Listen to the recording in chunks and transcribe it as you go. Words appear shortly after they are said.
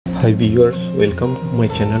Hi viewers, welcome to my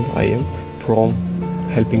channel. I am from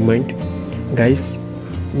Helping Mind. Guys,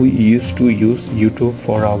 we used to use YouTube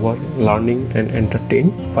for our learning and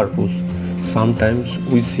entertain purpose. Sometimes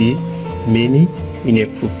we see many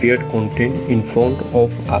inappropriate content in front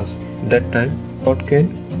of us. That time, what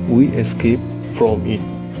can we escape from it?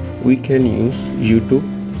 We can use YouTube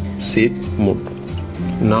safe mode.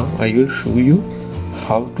 Now I will show you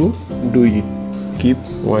how to do it. Keep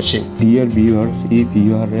watching. Dear viewers, if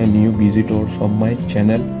you are a new visitor of my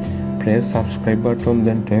channel, press subscribe button,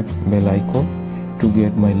 then tap bell icon to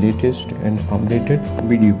get my latest and updated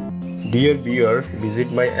video. Dear viewers,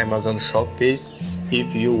 visit my Amazon shop page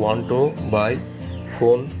if you want to buy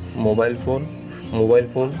mobile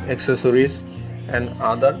phone accessories and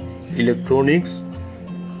other electronics.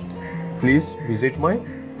 Please visit my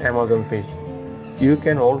Amazon page. You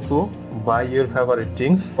can also buy your favorite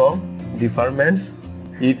things from departments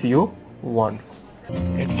if you want.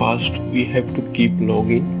 At first we have to keep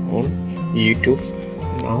login on YouTube.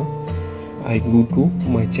 Now I go to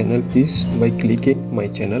my channel page by clicking my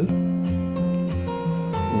channel.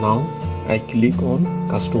 Now I click on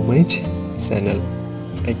customize channel.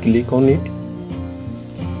 I click on it.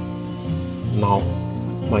 Now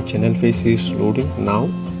my channel page is loading. Now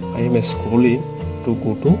I am scrolling to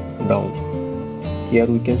go to down. Here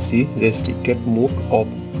we can see restricted mode off.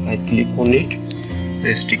 I click on it.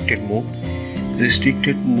 Restricted mode.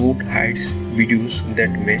 Restricted mode hides videos that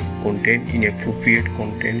may contain inappropriate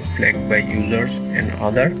content flagged by users and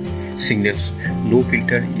other signals. No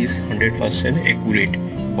filter is 100%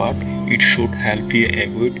 accurate, but it should help you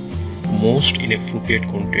avoid most inappropriate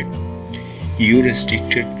content. Your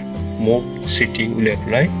restricted mode setting will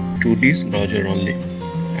apply to this browser only.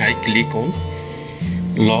 I click on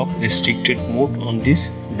lock restricted mode on this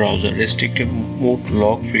browser. Restricted mode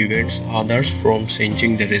lock prevents others from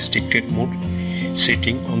changing the restricted mode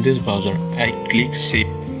setting on this browser. I click save.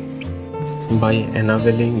 By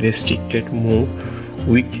enabling restricted mode,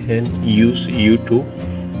 we can use YouTube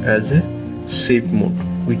as a safe mode.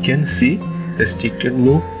 We can see restricted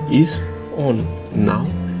mode is on. Now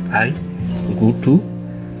I go to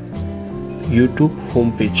YouTube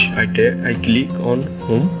homepage. I click on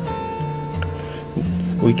home.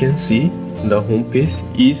 We can see the home page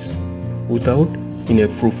is without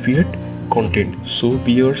inappropriate content. So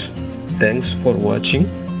viewers, thanks for watching.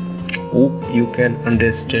 Hope you can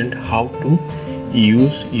understand how to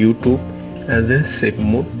use YouTube as a safe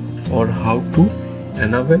mode or how to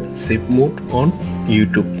enable safe mode on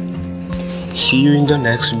YouTube. See you in the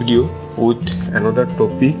next video with another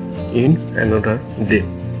topic in another day.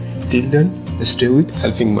 Till then, stay with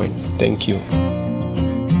Helping Mind. Thank you.